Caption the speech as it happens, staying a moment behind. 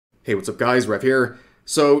Hey, what's up guys, Rev here.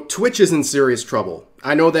 So Twitch is in serious trouble.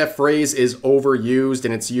 I know that phrase is overused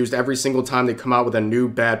and it's used every single time they come out with a new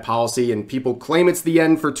bad policy and people claim it's the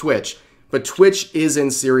end for Twitch. But Twitch is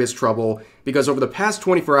in serious trouble because over the past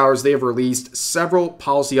 24 hours they have released several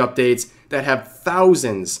policy updates that have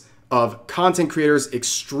thousands of content creators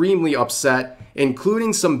extremely upset,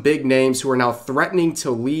 including some big names who are now threatening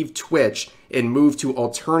to leave Twitch and move to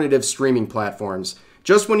alternative streaming platforms.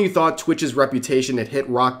 Just when you thought Twitch's reputation had hit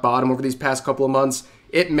rock bottom over these past couple of months,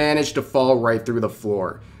 it managed to fall right through the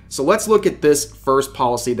floor. So let's look at this first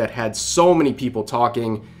policy that had so many people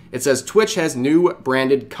talking. It says Twitch has new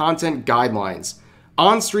branded content guidelines.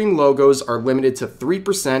 On-stream logos are limited to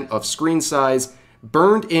 3% of screen size.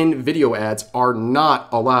 Burned-in video ads are not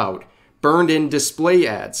allowed. Burned-in display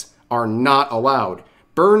ads are not allowed.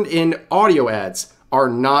 Burned-in audio ads are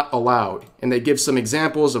not allowed. And they give some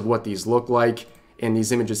examples of what these look like in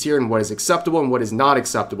these images here and what is acceptable and what is not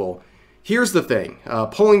acceptable. Here's the thing,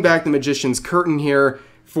 pulling back the magician's curtain here,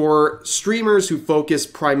 for streamers who focus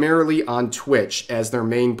primarily on Twitch as their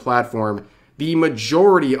main platform, the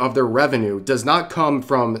majority of their revenue does not come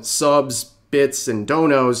from subs, bits, and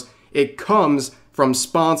donos. It comes from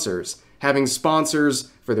sponsors, having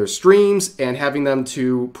sponsors for their streams and having them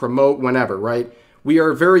to promote whenever, right? We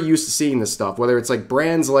are very used to seeing this stuff, whether it's like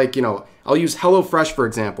brands like, I'll use HelloFresh for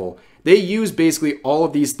example. They use basically all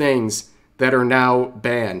of these things that are now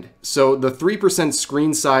banned. So the 3%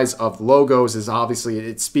 screen size of logos is obviously,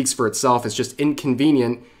 it speaks for itself. It's just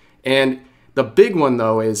inconvenient. And the big one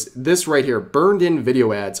though is this right here, burned in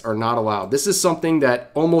video ads are not allowed. This is something that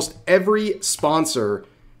almost every sponsor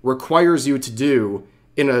requires you to do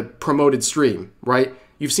in a promoted stream, right?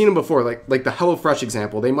 You've seen them before, like the HelloFresh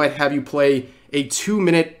example. They might have you play a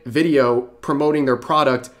 2-minute video promoting their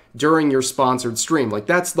product during your sponsored stream. Like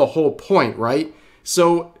that's the whole point, right?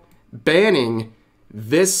 So banning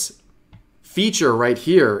this feature right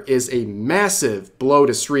here is a massive blow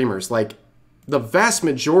to streamers. Like the vast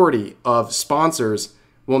majority of sponsors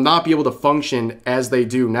will not be able to function as they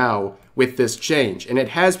do now with this change. And it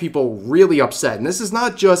has people really upset. And this is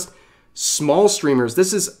not just small streamers.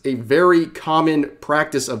 This is a very common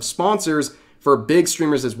practice of sponsors for big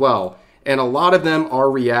streamers as well. And a lot of them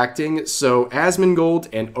are reacting. So Asmongold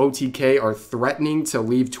and OTK are threatening to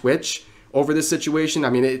leave Twitch over this situation.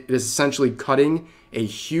 I mean, it is essentially cutting a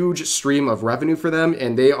huge stream of revenue for them.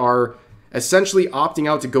 And they are essentially opting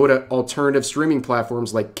out to go to alternative streaming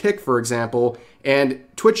platforms like Kick, for example. And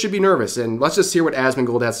Twitch should be nervous. And let's just hear what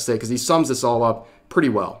Asmongold has to say because he sums this all up pretty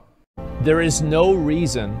well. There is no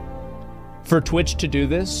reason for Twitch to do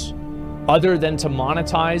this other than to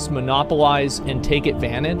monetize, monopolize, and take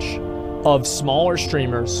advantage of smaller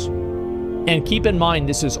streamers. And keep in mind,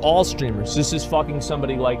 this is all streamers. This is fucking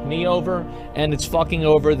somebody like me over, and it's fucking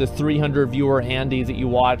over the 300 viewer Andy that you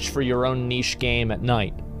watch for your own niche game at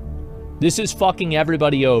night. This is fucking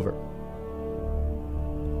everybody over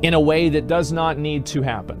in a way that does not need to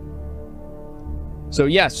happen. So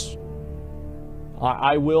yes,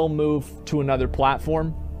 I will move to another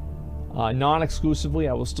platform. Non-exclusively,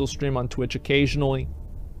 I will still stream on Twitch occasionally.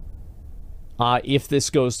 If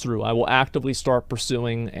this goes through, I will actively start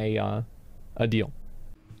pursuing a deal.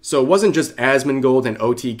 So it wasn't just Asmongold and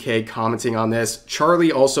OTK commenting on this.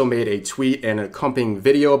 Charlie also made a tweet and an accompanying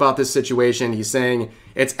video about this situation. He's saying,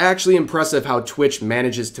 it's actually impressive how Twitch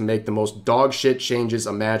manages to make the most dog shit changes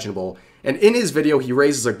imaginable. And in his video, he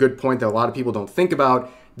raises a good point that a lot of people don't think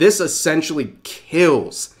about. This essentially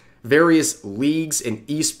kills various leagues and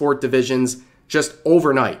esport divisions just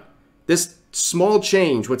overnight. This small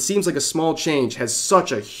change, what seems like a small change, has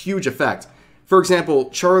such a huge effect. For example,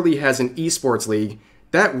 Charlie has an esports league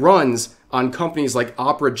that runs on companies like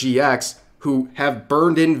Opera GX who have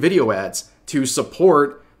burned in video ads to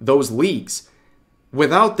support those leagues.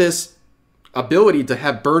 Without this ability to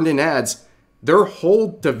have burned in ads, their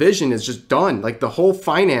whole division is just done. Like the whole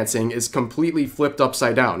financing is completely flipped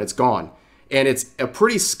upside down. It's gone. And it's a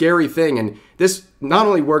pretty scary thing. And this not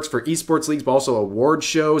only works for esports leagues, but also award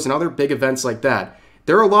shows and other big events like that.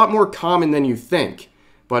 They're a lot more common than you think.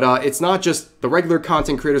 But it's not just the regular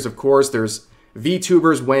content creators, of course. There's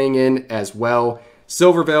VTubers weighing in as well.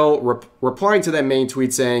 Silvervale replying to that main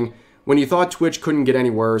tweet saying, when you thought Twitch couldn't get any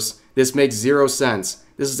worse, this makes zero sense.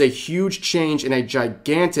 This is a huge change and a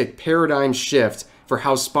gigantic paradigm shift for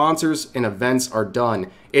how sponsors and events are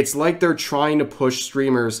done. It's like they're trying to push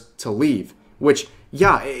streamers to leave. Which,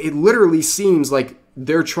 yeah, it literally seems like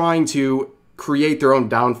they're trying to create their own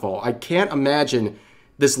downfall. I can't imagine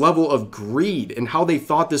this level of greed and how they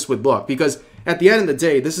thought this would look. Because at the end of the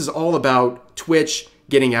day, this is all about Twitch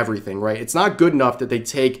getting everything, right? It's not good enough that they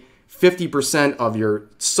take 50% of your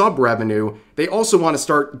sub revenue, they also want to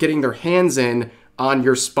start getting their hands in on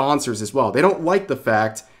your sponsors as well. They don't like the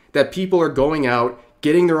fact that people are going out,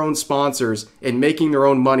 getting their own sponsors, and making their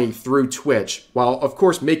own money through Twitch, while of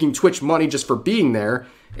course making Twitch money just for being there,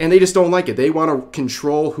 and they just don't like it. They want to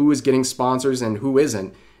control who is getting sponsors and who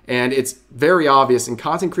isn't, and it's very obvious, and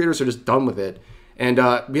content creators are just done with it. And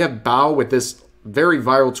we have Bao with this very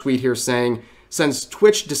viral tweet here saying, since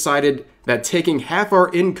Twitch decided that taking half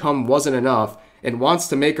our income wasn't enough and wants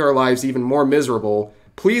to make our lives even more miserable,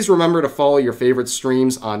 please remember to follow your favorite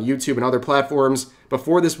streams on YouTube and other platforms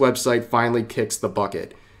before this website finally kicks the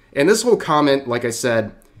bucket. And this whole comment, like I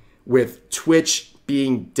said, with Twitch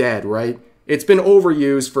being dead, right? It's been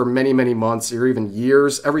overused for many, many months or even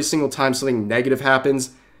years, every single time something negative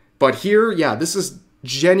happens. But here, yeah, this is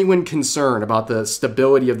genuine concern about the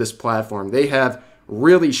stability of this platform. They have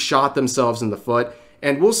really shot themselves in the foot,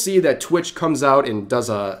 and we'll see that Twitch comes out and does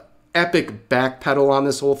a epic backpedal on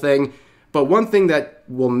this whole thing. But one thing that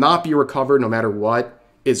will not be recovered no matter what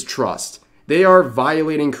is trust. They are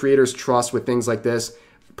violating creators' trust with things like this.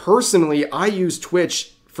 Personally, I use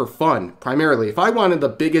Twitch for fun, primarily. If I wanted the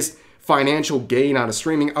biggest financial gain out of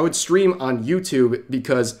streaming, I would stream on YouTube,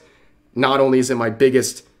 because not only is it my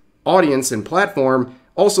biggest audience and platform,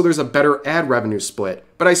 also there's a better ad revenue split.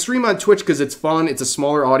 But I stream on Twitch because it's fun, it's a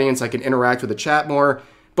smaller audience, I can interact with the chat more,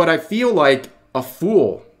 but I feel like a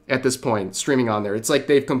fool at this point streaming on there. It's like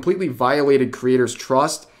they've completely violated creators'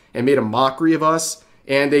 trust and made a mockery of us,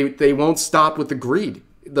 and they won't stop with the greed.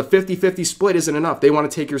 The 50-50 split isn't enough. They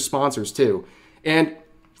want to take your sponsors too. And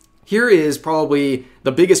here is probably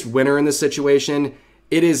the biggest winner in this situation.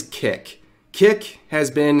 It is Kick. Kick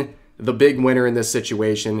has been the big winner in this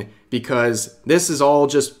situation because this has all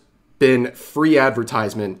just been free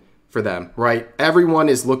advertisement for them, right? Everyone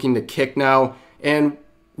is looking to Kick now. And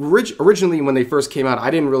originally when they first came out, I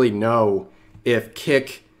didn't really know if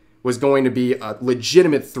Kick was going to be a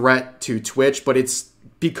legitimate threat to Twitch, but it's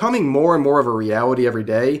becoming more and more of a reality every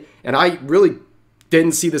day. And I really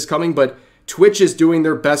didn't see this coming, but Twitch is doing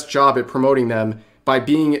their best job at promoting them by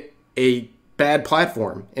being a bad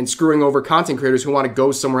platform and screwing over content creators who want to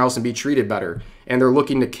go somewhere else and be treated better. And they're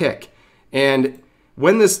looking to Kick. And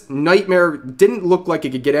when this nightmare didn't look like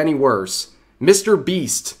it could get any worse,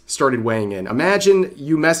 MrBeast started weighing in. Imagine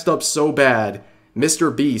you messed up so bad,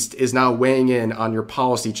 MrBeast is now weighing in on your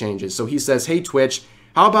policy changes. So he says, hey Twitch,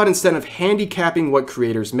 how about instead of handicapping what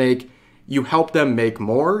creators make, you help them make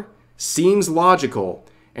more? Seems logical.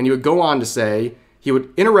 And he would go on to say he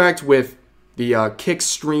would interact with the Kick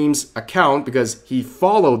Streams account because he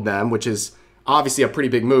followed them, which is obviously a pretty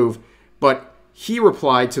big move. But he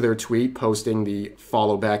replied to their tweet, posting the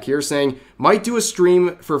follow back here, saying, might do a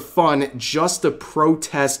stream for fun just to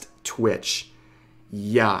protest Twitch.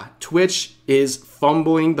 Yeah, Twitch is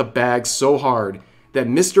fumbling the bag so hard that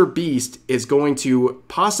MrBeast is going to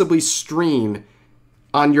possibly stream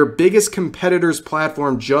on your biggest competitor's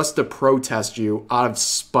platform just to protest you out of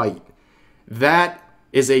spite. That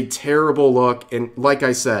is a terrible look, and like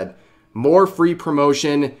I said, more free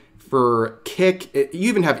promotion for Kick. You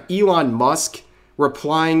even have Elon Musk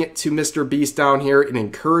replying to MrBeast down here and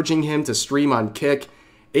encouraging him to stream on Kick.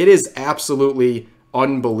 It is absolutely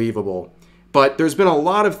unbelievable. But there's been a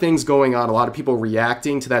lot of things going on, a lot of people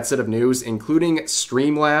reacting to that set of news, including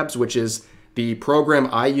Streamlabs, which is the program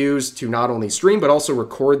I use to not only stream, but also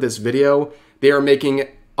record this video. They are making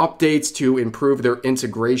updates to improve their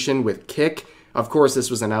integration with Kick. Of course,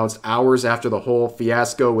 this was announced hours after the whole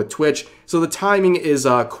fiasco with Twitch, so the timing is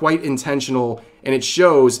quite intentional, and it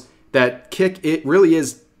shows that Kick, it really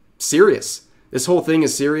is serious. This whole thing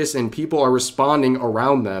is serious, and people are responding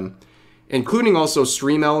around them, including also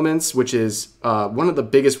Stream Elements, which is one of the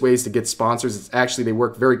biggest ways to get sponsors. It's actually, they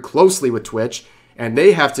work very closely with Twitch, and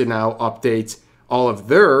they have to now update all of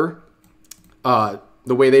their, the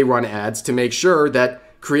way they run ads to make sure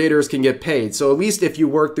that creators can get paid. So at least if you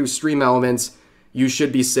work through Stream Elements, you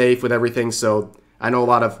should be safe with everything. So I know a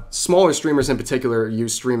lot of smaller streamers in particular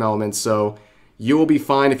use Stream Elements, so you will be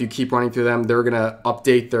fine if you keep running through them. They're gonna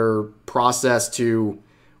update their process to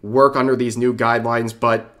work under these new guidelines,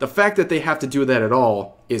 but the fact that they have to do that at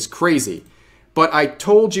all is crazy. But I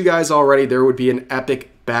told you guys already there would be an epic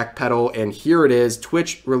backpedal, and here it is.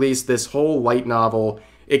 Twitch released this whole light novel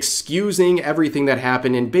excusing everything that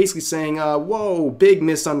happened and basically saying, whoa, big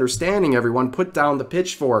misunderstanding, everyone, put down the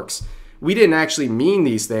pitchforks. We didn't actually mean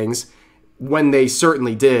these things, when they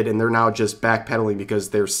certainly did, and they're now just backpedaling because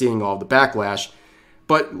they're seeing all the backlash.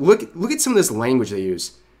 But look at some of this language they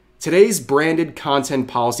use. Today's branded content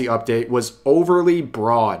policy update was overly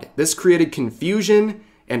broad. This created confusion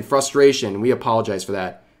and frustration. We apologize for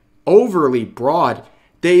that. Overly broad.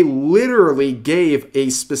 They literally gave a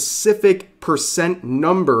specific percent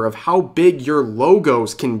number of how big your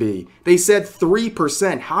logos can be. They said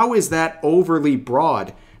 3%. How is that overly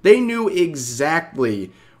broad? They knew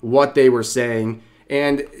exactly what they were saying,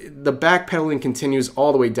 and the backpedaling continues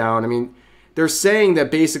all the way down. I mean, they're saying that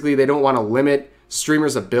basically they don't want to limit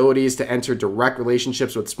streamers' abilities to enter direct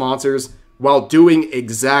relationships with sponsors while doing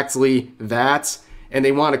exactly that, and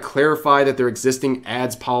they want to clarify that their existing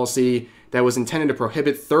ads policy that was intended to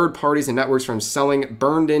prohibit third parties and networks from selling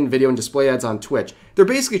burned-in video and display ads on Twitch. They're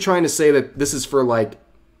basically trying to say that this is for like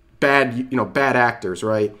bad actors,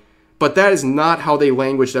 right? But that is not how they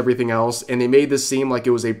languaged everything else, and they made this seem like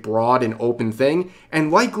it was a broad and open thing,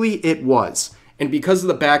 and likely it was. And because of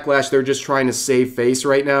the backlash, they're just trying to save face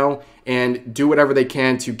right now and do whatever they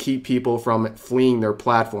can to keep people from fleeing their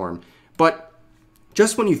platform. But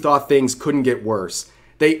just when you thought things couldn't get worse,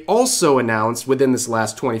 they also announced within this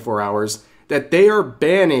last 24 hours that they are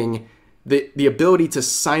banning the ability to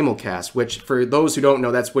simulcast, which for those who don't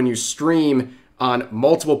know, that's when you stream on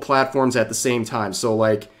multiple platforms at the same time. So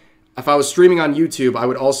like if I was streaming on YouTube, I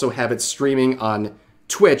would also have it streaming on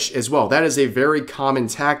Twitch as well. That is a very common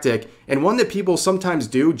tactic and one that people sometimes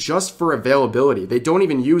do just for availability. They don't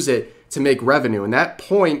even use it to make revenue. And that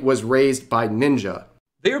point was raised by Ninja.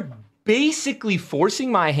 They're basically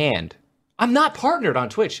forcing my hand. I'm not partnered on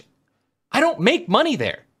Twitch. I don't make money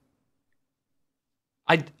there.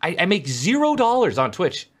 I make $0 on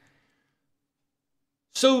Twitch.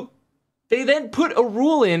 So they then put a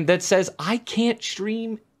rule in that says I can't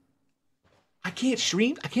stream. I can't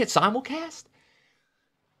simulcast.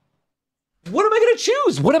 What am I going to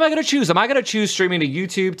choose? What am I going to choose? Am I going to choose streaming to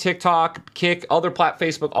YouTube, TikTok, Kick, other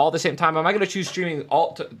Facebook all at the same time? Am I going to choose streaming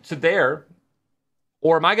all to there?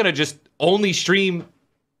 Or am I going to just only stream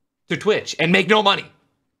to Twitch and make no money?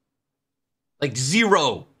 Like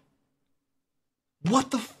zero.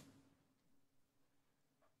 What the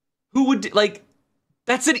who would like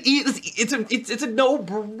that's it's a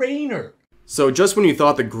no-brainer. So just when you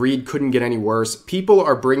thought the greed couldn't get any worse, people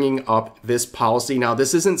are bringing up this policy. Now,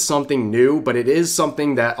 this isn't something new, but it is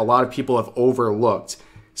something that a lot of people have overlooked.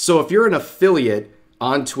 So if you're an affiliate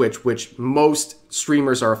on Twitch, which most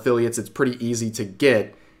streamers are affiliates, it's pretty easy to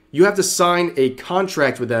get, you have to sign a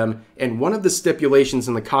contract with them, and one of the stipulations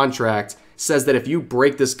in the contract says that if you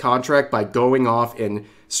break this contract by going off and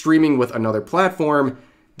streaming with another platform,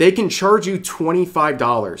 they can charge you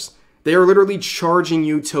 $25. They are literally charging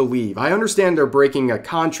you to leave. I understand they're breaking a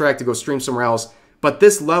contract to go stream somewhere else, but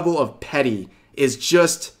this level of petty is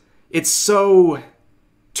just, it's so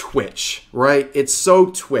Twitch, right? It's so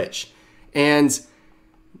Twitch. And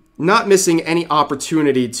not missing any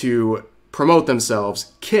opportunity to promote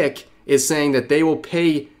themselves, Kick is saying that they will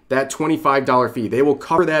pay that $25 fee. They will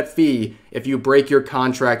cover that fee if you break your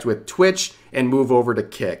contract with Twitch and move over to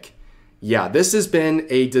Kick. Yeah, this has been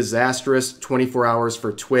a disastrous 24 hours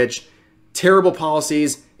for Twitch. Terrible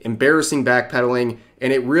policies, embarrassing backpedaling,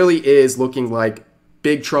 and it really is looking like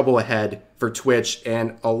big trouble ahead for Twitch,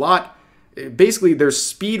 and a lot, basically they're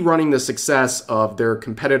speed running the success of their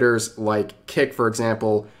competitors like Kick, for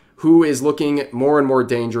example, who is looking more and more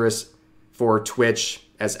dangerous for Twitch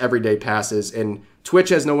as every day passes, and Twitch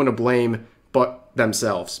has no one to blame but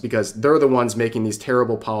themselves because they're the ones making these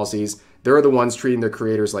terrible policies. They're the ones treating their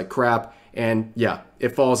creators like crap, and yeah,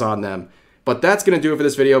 it falls on them. But that's going to do it for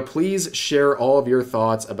this video. Please share all of your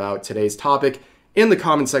thoughts about today's topic in the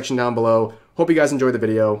comment section down below. Hope you guys enjoyed the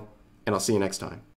video, and I'll see you next time.